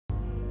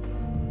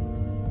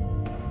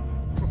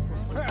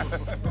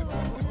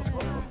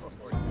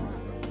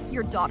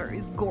Your daughter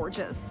is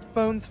gorgeous.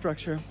 Bone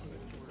structure.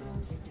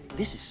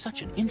 This is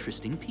such an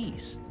interesting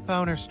piece.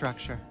 Boner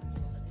structure.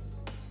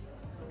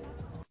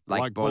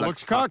 Like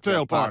Bullock's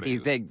cocktail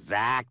parties.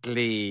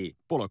 Exactly.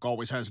 Bullock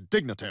always has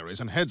dignitaries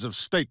and heads of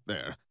state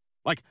there.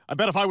 Like, I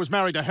bet if I was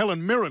married to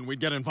Helen Mirren, we'd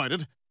get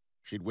invited.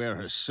 She'd wear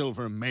her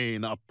silver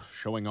mane up,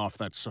 showing off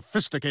that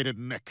sophisticated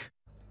neck.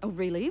 Oh,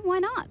 really? Why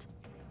not?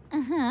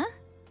 Uh-huh.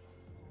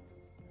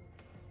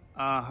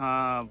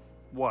 Uh-huh.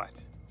 What?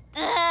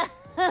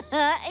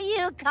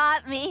 You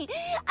caught me.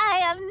 I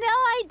have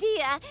no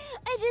idea.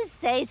 I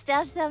just say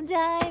stuff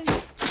sometimes.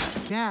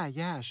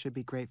 Yeah, should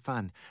be great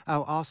fun.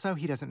 Oh, also,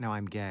 he doesn't know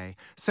I'm gay.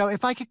 So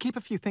if I could keep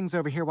a few things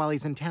over here while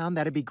he's in town,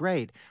 that'd be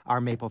great. Our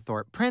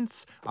Mapplethorpe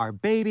prints, our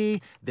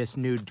baby, this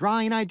nude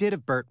drawing I did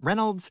of Burt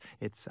Reynolds.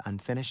 It's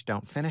unfinished,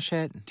 don't finish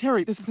it.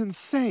 Terry, this is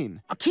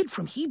insane. A kid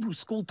from Hebrew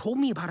school told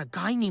me about a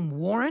guy named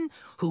Warren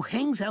who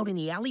hangs out in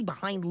the alley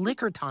behind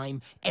liquor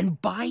time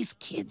and buys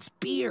kids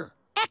beer.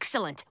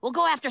 Excellent. We'll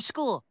go after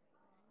school.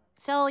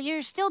 So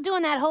you're still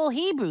doing that whole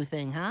Hebrew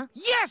thing, huh?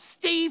 Yes,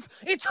 Steve!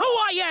 It's who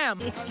I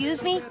am!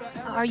 Excuse me?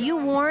 Are you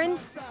Warren?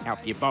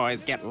 Help you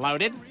boys get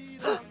loaded?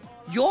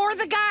 You're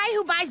the guy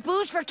who buys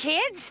booze for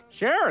kids?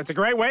 Sure, it's a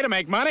great way to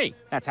make money.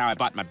 That's how I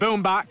bought my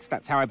boombox,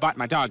 that's how I bought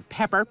my dog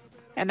Pepper,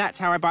 and that's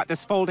how I bought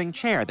this folding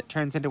chair that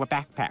turns into a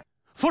backpack.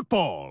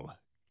 Football!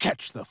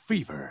 Catch the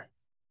fever.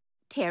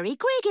 Terry,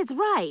 Greg is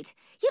right.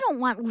 You don't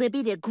want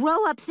Libby to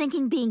grow up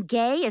thinking being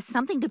gay is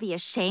something to be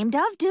ashamed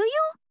of, do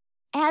you?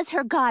 As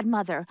her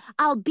godmother,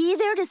 I'll be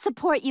there to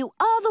support you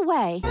all the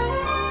way.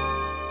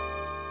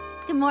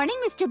 Good morning,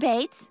 Mr.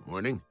 Bates.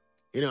 Morning.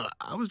 You know,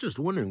 I was just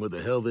wondering what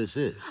the hell this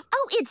is.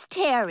 Oh, it's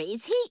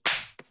Terry's.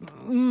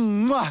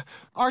 Mwah.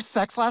 Our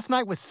sex last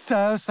night was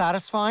so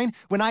satisfying.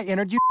 When I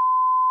entered you,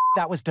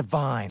 that was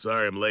divine.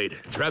 Sorry I'm late.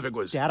 Traffic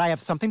was... Dad, I have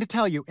something to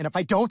tell you, and if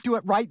I don't do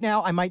it right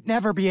now, I might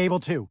never be able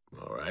to.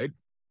 All right.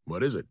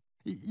 What is it?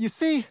 You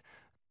see,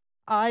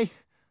 I'm...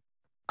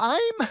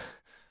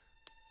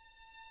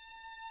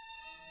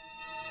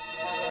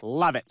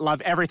 Love it.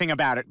 Love everything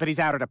about it, but he's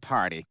out at a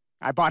party.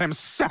 I bought him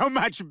so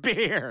much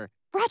beer.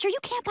 Roger, you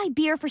can't buy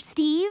beer for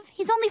Steve.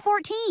 He's only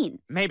 14.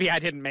 Maybe I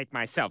didn't make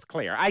myself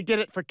clear. I did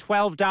it for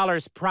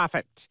 $12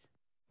 profit.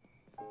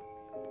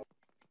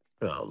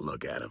 Oh,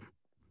 look at him.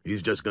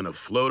 He's just gonna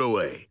float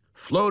away.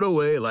 Float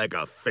away like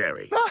a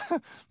fairy.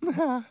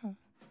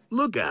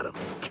 Look at him,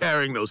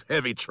 carrying those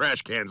heavy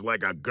trash cans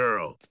like a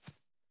girl.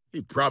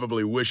 He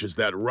probably wishes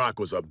that rock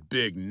was a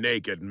big,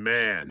 naked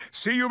man.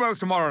 See you both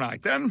tomorrow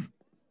night, then.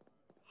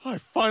 I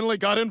finally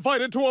got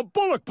invited to a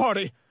Bullock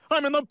party.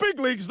 I'm in the big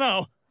leagues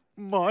now.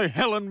 My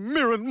Helen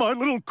Mirren, my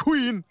little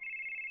queen.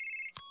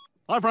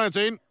 Hi,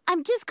 Francine.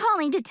 I'm just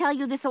calling to tell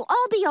you this'll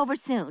all be over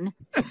soon.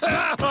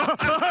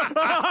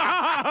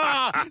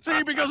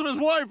 See, because of his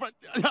wife,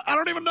 I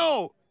don't even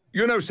know.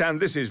 You know, Sam,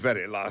 this is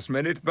very last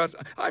minute, but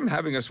I'm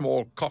having a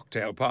small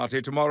cocktail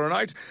party tomorrow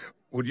night.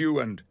 Would you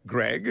and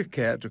Greg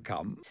care to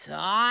come? It's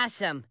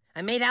awesome.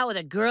 I made out with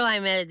a girl I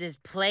met at this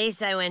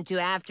place I went to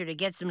after to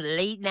get some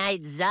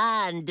late-night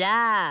za and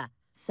da.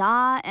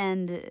 Za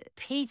and...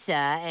 Pizza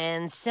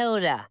and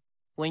soda.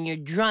 When you're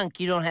drunk,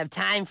 you don't have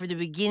time for the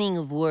beginning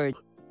of words.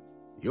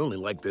 You only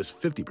like this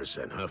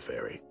 50%, huh,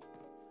 Fairy?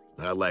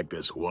 I like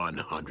this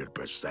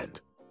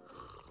 100%.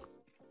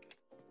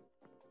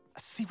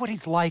 See what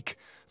he's like.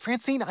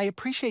 Francine, I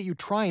appreciate you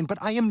trying, but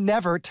I am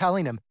never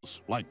telling him.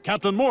 Like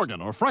Captain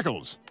Morgan or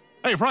Freckles.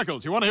 Hey,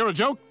 Freckles, you want to hear a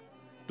joke?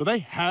 Do they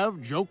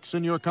have jokes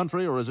in your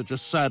country, or is it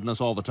just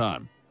sadness all the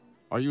time?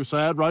 Are you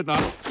sad right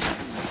now?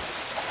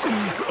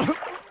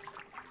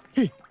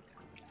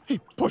 He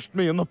pushed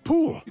me in the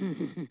pool.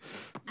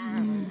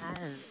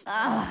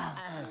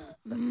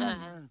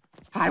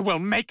 I will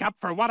make up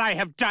for what I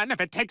have done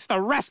if it takes the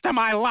rest of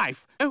my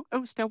life. Oh,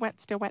 still wet,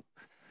 still wet.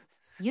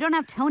 You don't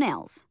have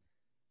toenails.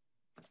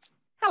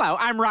 Hello,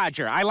 I'm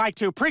Roger. I like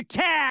to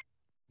pretend.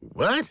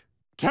 What?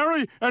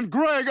 Terry and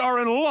Greg are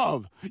in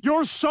love.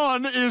 Your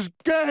son is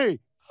gay.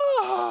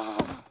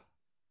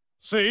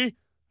 See?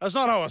 That's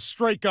not how a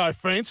straight guy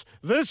faints.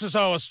 This is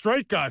how a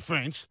straight guy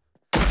faints.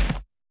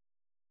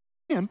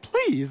 And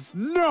please.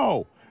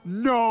 No!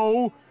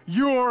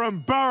 You're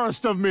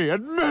embarrassed of me.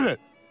 Admit it.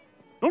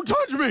 Don't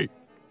touch me.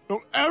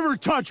 Don't ever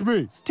touch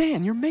me.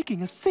 Stan, you're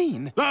making a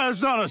scene. That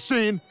is not a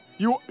scene.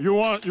 You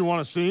want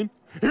a scene?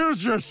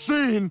 Here's your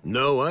scene.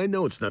 No, I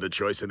know it's not a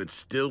choice, and it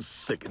still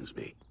sickens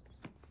me.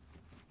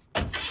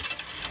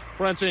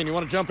 Francine, you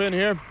want to jump in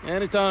here?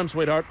 Anytime,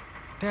 sweetheart.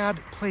 Dad,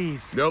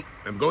 please. Nope,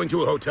 I'm going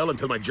to a hotel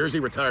until my Jersey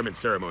retirement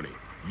ceremony.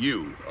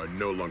 You are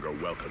no longer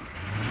welcome.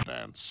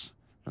 Dance.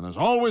 And there's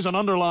always an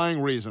underlying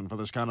reason for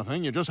this kind of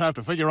thing. You just have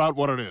to figure out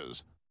what it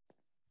is.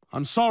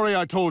 I'm sorry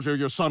I told you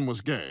your son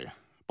was gay.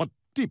 But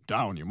deep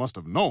down you must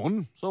have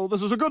known, so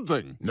this is a good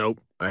thing.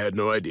 Nope, I had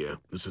no idea.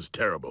 This is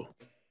terrible.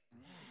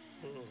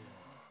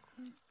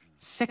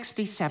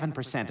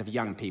 67% of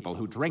young people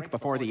who drink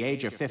before the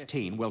age of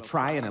 15 will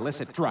try an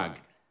illicit drug.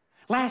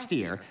 Last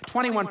year,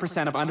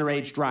 21% of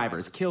underage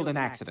drivers killed in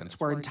accidents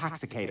were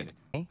intoxicated.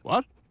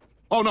 What?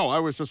 Oh, no, I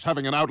was just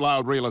having an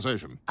out-loud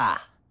realization.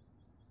 Ah.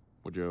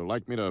 Would you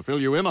like me to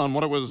fill you in on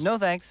what it was? No,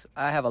 thanks.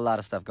 I have a lot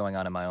of stuff going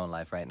on in my own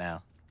life right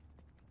now.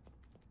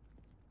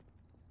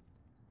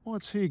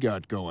 What's he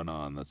got going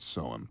on that's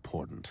so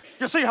important?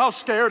 You see how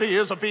scared he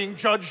is of being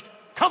judged?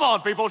 Come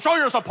on, people, show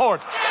your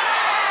support.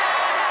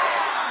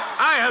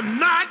 I am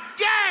not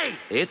gay!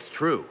 It's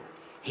true.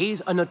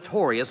 He's a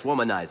notorious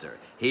womanizer.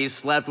 He's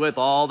slept with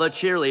all the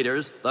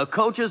cheerleaders, the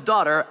coach's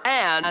daughter,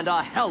 and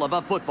a hell of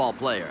a football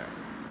player.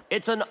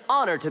 It's an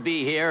honor to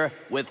be here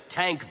with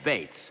Tank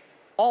Bates,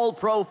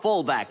 All-Pro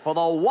fullback for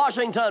the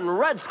Washington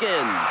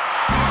Redskins.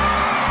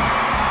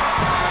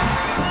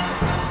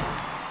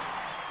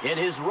 In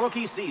his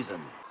rookie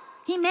season,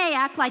 He may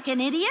act like an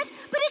idiot,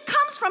 but it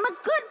comes from a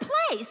good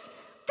place.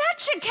 That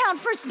should count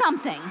for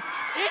something.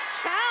 It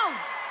counts.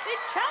 It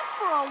counts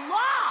for a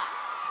lot.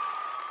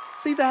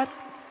 See that?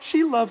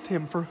 She loves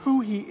him for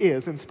who he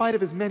is in spite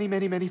of his many,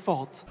 many, many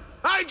faults.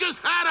 I just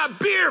had a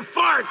beer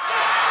fart!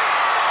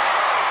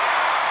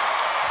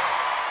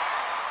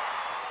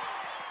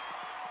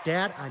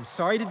 Dad, I'm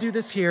sorry to do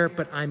this here,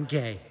 but I'm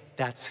gay.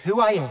 That's who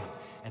I am,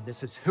 and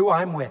this is who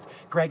I'm with.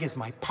 Greg is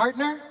my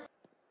partner.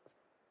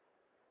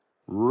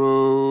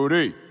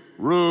 Rudy!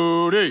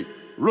 Rudy!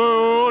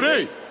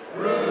 Rudy!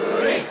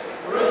 Rudy!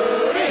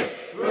 Rudy!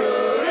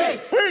 Rudy!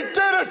 He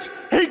did it!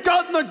 He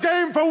got in the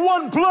game for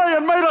one play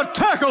and made a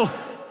tackle!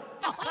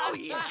 Oh,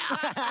 yeah.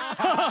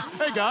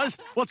 Hey, guys,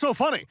 what's so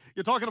funny?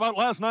 You're talking about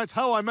last night's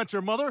How I Met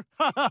Your Mother?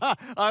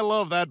 I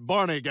love that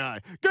Barney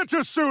guy. Get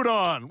your suit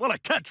on! What a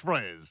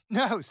catchphrase!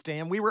 No,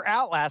 Stan, we were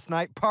out last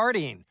night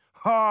partying.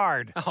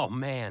 Hard. Oh,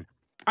 man.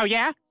 Oh,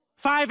 yeah?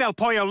 5 El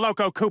Pollo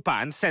Loco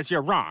coupons says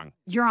you're wrong.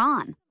 You're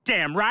on.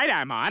 Damn right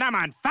I'm on. I'm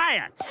on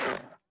fire.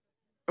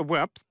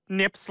 Whoops.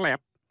 Nip slip.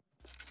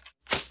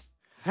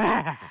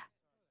 I'd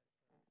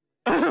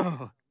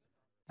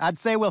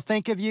say we'll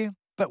think of you,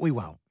 but we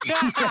won't.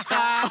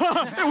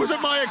 It was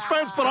at my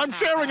expense, but I'm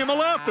sharing in the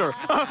laughter.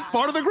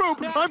 Part of the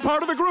group. I'm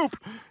part of the group.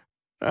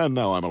 And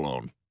now I'm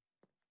alone.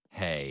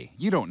 Hey,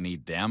 you don't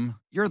need them.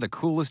 You're the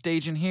coolest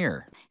agent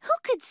here. Who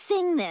could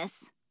sing this?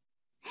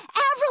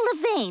 Avril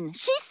Lavigne.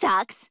 She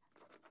sucks.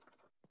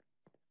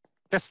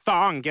 This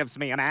thong gives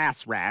me an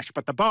ass rash,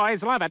 but the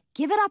boys love it.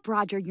 Give it up,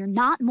 Roger. You're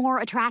not more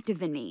attractive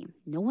than me.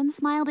 No one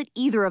smiled at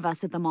either of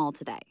us at the mall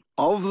today.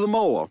 Over the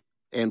mower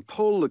and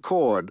pull the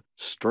cord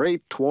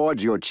straight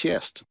towards your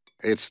chest.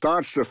 It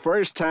starts the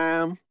first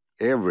time,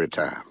 every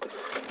time.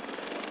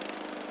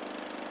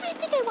 I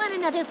think I want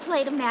another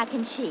plate of mac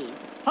and cheese.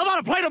 How about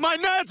a plate of my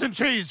nads and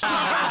cheese?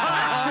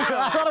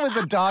 I thought it was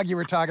the dog you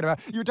were talking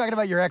about. You were talking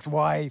about your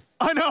ex-wife.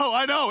 I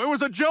know. It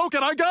was a joke,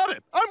 and I got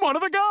it. I'm one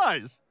of the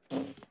guys.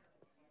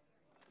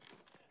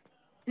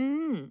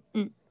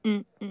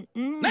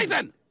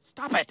 Nathan,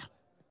 stop it.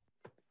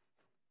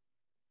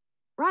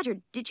 Roger,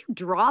 did you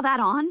draw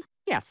that on?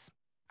 Yes.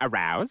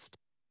 Aroused?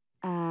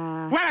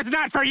 Well, it's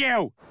not for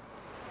you!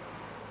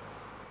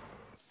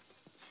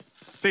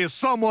 Did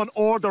someone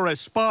order a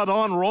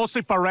spot-on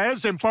Rossi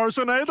Perez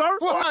impersonator?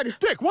 What?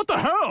 Dick, what the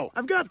hell?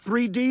 I've got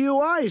 3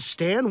 DUIs,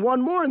 Stan.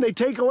 One more and they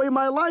take away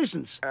my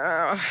license.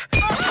 What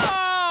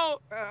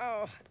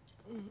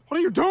are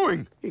you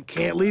doing? You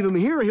can't leave him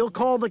here. He'll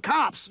call the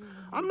cops.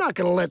 I'm not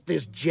going to let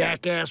this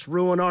jackass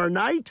ruin our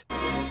night.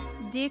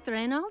 Dick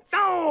Reynolds?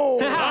 No!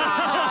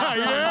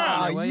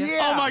 Yeah.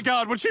 Oh, my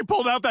God. When she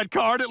pulled out that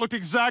card, it looked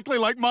exactly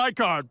like my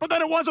card. But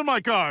then it wasn't my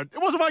card. It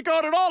wasn't my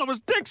card at all. It was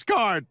Dick's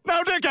card.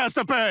 Now Dick has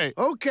to pay.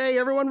 Okay,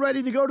 everyone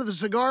ready to go to the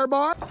cigar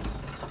bar?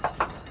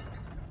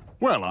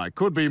 Well, I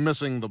could be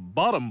missing the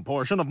bottom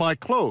portion of my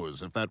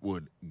clothes if that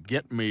would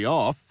get me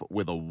off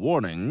with a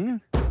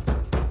warning.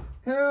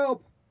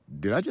 Help!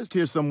 Did I just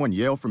hear someone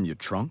yell from your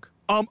trunk?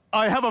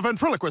 I have a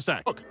ventriloquist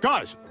act. Look,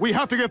 guys, we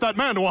have to get that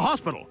man to a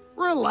hospital.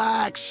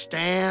 Relax,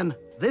 Stan.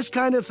 This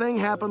kind of thing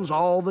happens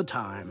all the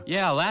time.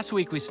 Yeah, last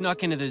week we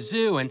snuck into the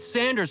zoo and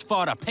Sanders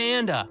fought a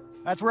panda.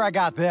 That's where I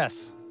got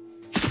this.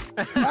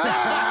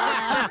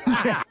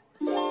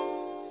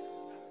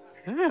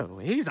 Oh,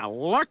 he's a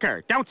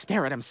looker. Don't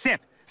stare at him. Sit.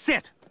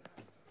 Sit.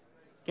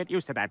 Get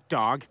used to that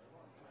dog.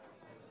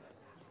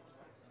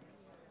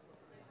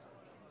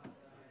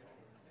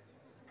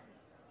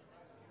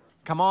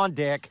 Come on,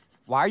 Dick.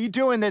 Why are you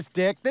doing this,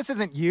 Dick? This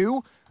isn't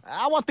you.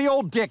 I want the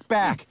old Dick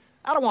back.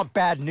 I don't want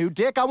bad new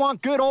Dick. I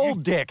want good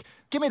old Dick.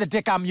 Give me the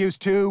Dick I'm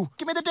used to.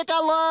 Give me the Dick I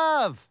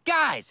love.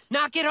 Guys,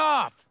 knock it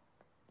off.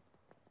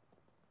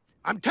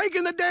 I'm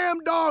taking the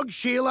damn dog,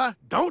 Sheila.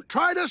 Don't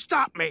try to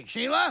stop me.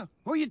 Sheila,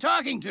 who are you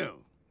talking to?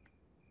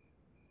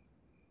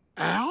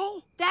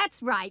 Al?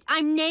 That's right.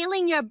 I'm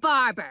nailing your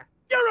barber.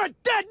 You're a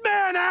dead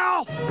man,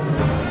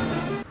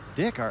 Al!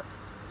 Dick, are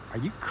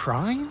you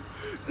crying?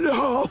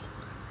 No,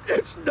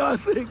 it's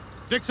nothing.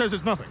 Dick says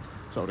it's nothing.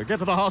 So to get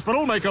to the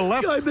hospital, make a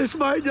left. I miss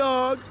my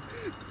dog,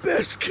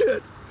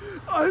 Biscuit.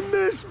 I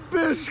miss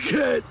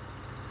Biscuit.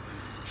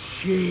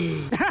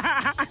 She.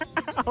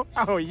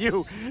 Oh,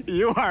 you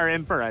are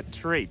in for a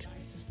treat.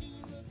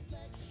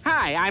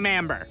 Hi, I'm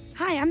Amber.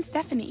 Hi, I'm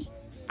Stephanie.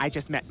 I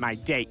just met my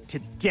date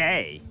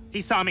today.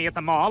 He saw me at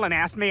the mall and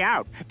asked me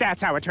out.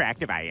 That's how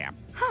attractive I am.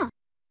 Huh.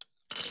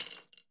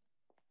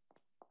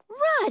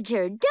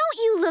 Roger, don't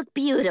you look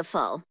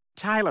beautiful?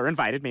 Tyler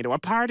invited me to a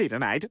party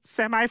tonight,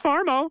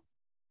 semi-formal.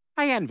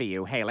 I envy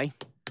you, Haley.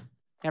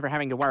 Never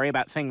having to worry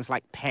about things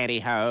like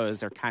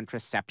pantyhose or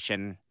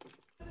contraception.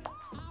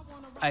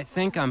 I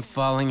think I'm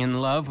falling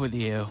in love with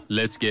you.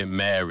 Let's get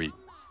married.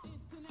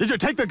 Did you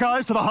take the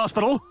guys to the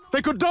hospital?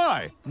 They could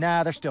die.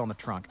 Nah, they're still in the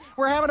trunk.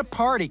 We're having a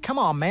party. Come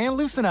on, man,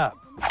 loosen up.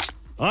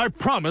 I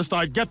promised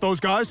I'd get those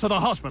guys to the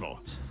hospital.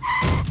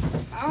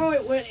 Oh,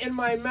 it went in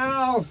my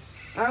mouth.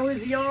 I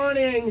was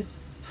yawning.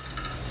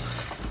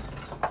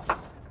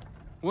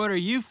 What are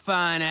you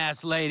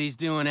fine-ass ladies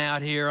doing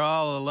out here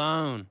all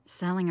alone?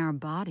 Selling our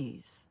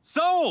bodies.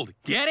 Sold!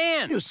 Get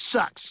in! You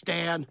suck,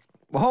 Stan.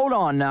 Well, hold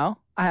on now.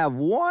 I have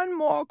one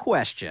more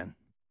question.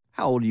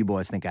 How old do you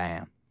boys think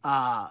I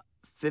am?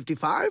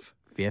 55?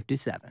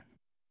 57.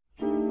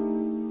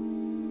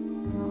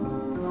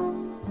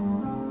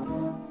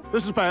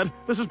 This is bad.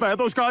 This is bad.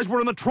 Those guys were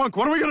in the trunk.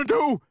 What are we going to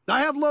do?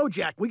 I have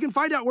LoJack. We can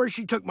find out where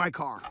she took my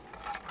car.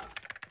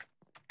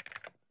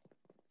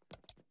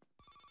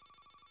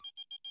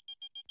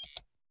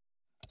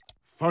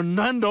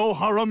 Fernando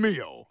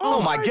Jaramillo. Oh,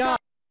 my God.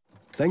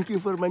 Thank you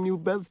for my new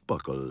belt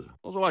buckle.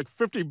 Those are like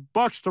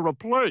 $50 to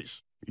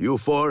replace. You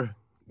four,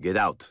 get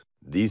out.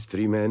 These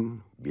three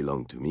men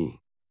belong to me.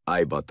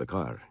 I bought the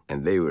car,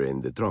 and they were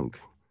in the trunk.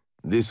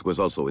 This was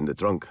also in the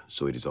trunk,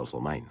 so it is also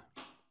mine.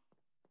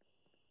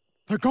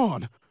 They're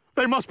gone.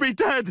 They must be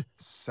dead.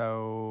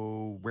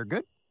 So, we're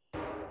good?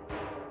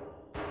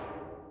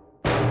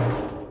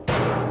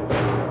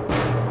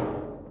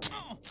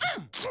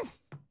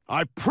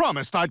 I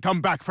promised I'd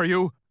come back for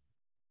you.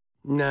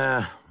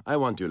 Nah, I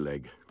want your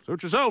leg.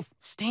 Suit yourself.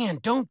 Stan,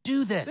 don't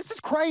do this. This is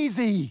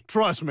crazy.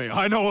 Trust me,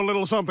 I know a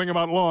little something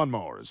about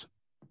lawnmowers.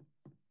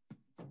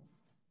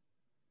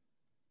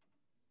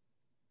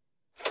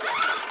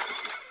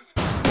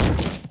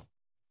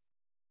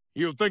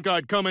 You'd think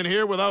I'd come in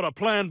here without a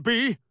plan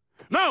B?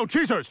 Now,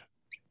 Cheezers!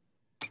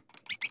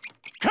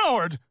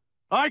 Coward!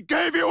 I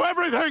gave you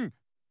everything!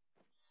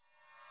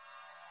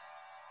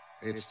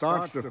 It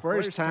starts the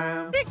first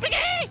time.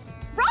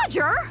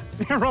 Roger!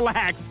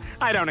 Relax.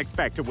 I don't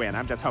expect to win.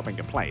 I'm just hoping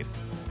to place.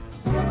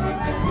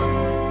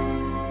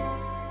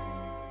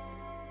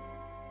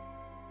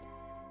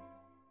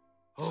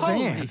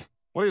 Stan.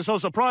 What are you so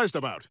surprised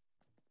about?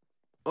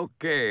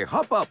 Okay,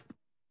 hop up.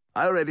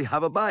 I already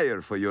have a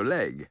buyer for your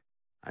leg.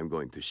 I'm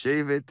going to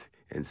shave it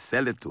and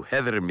sell it to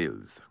Heather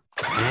Mills.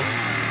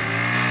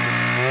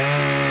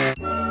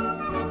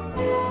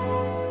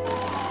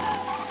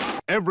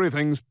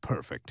 Everything's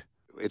perfect.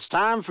 It's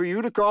time for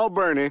you to call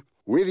Bernie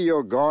with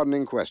your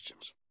gardening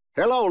questions.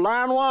 Hello,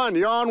 line one.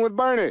 You're on with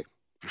Bernie.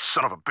 You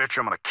son of a bitch,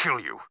 I'm gonna kill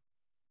you.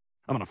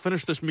 I'm gonna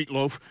finish this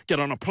meatloaf, get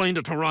on a plane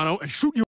to Toronto, and shoot you.